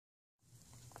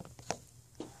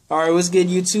Alright, what's good,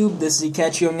 YouTube? This is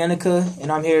Ikechi Onyenaka, and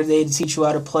I'm here today to teach you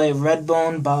how to play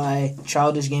Redbone by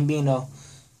Childish Gambino.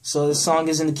 So this song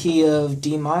is in the key of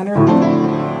D minor.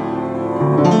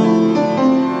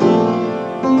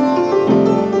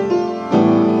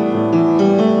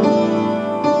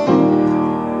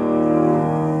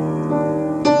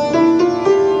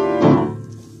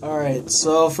 Alright,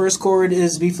 so first chord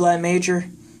is B flat major.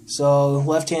 So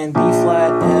left hand B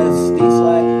flat, F, B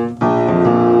flat.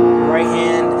 Right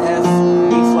hand F,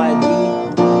 B flat, D.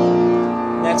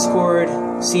 Next chord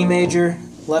C major,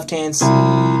 left hand C,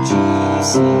 G,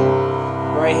 C.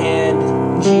 Right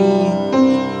hand G,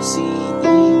 C, E.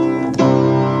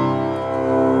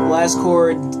 Last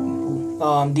chord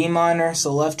D minor,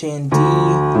 so left hand D, A,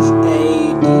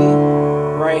 D.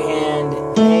 Right hand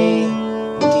A,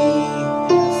 D,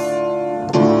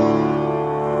 F.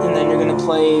 And then you're going to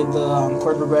play the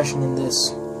chord progression in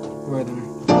this rhythm.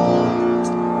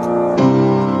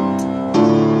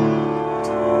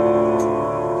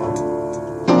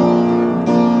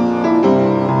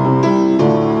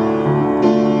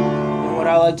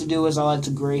 I like to do is I like to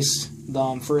grace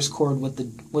the first chord with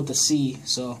the C.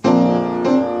 So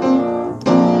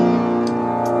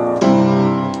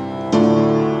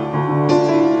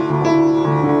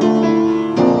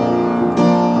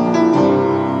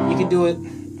you could do it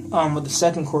with the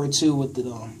second chord too, with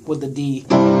the D,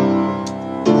 but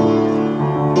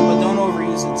don't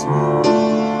overuse it too much.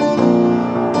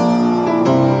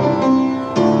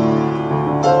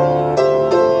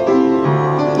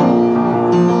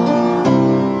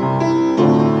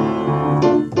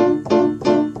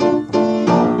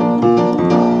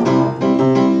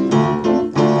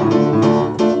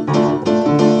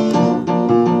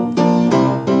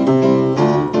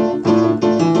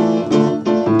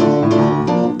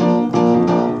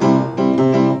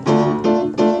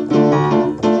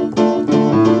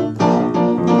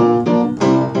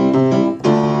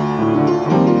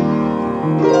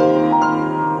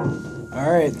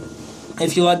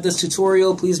 If you like this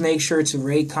tutorial, please make sure to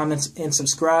rate, comment, and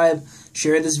subscribe.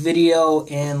 Share this video,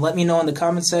 and let me know in the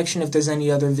comment section if there's any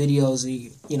other videos,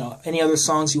 any other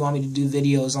songs you want me to do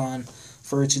videos on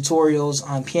for tutorials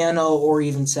on piano or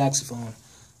even saxophone.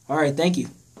 Alright, thank you.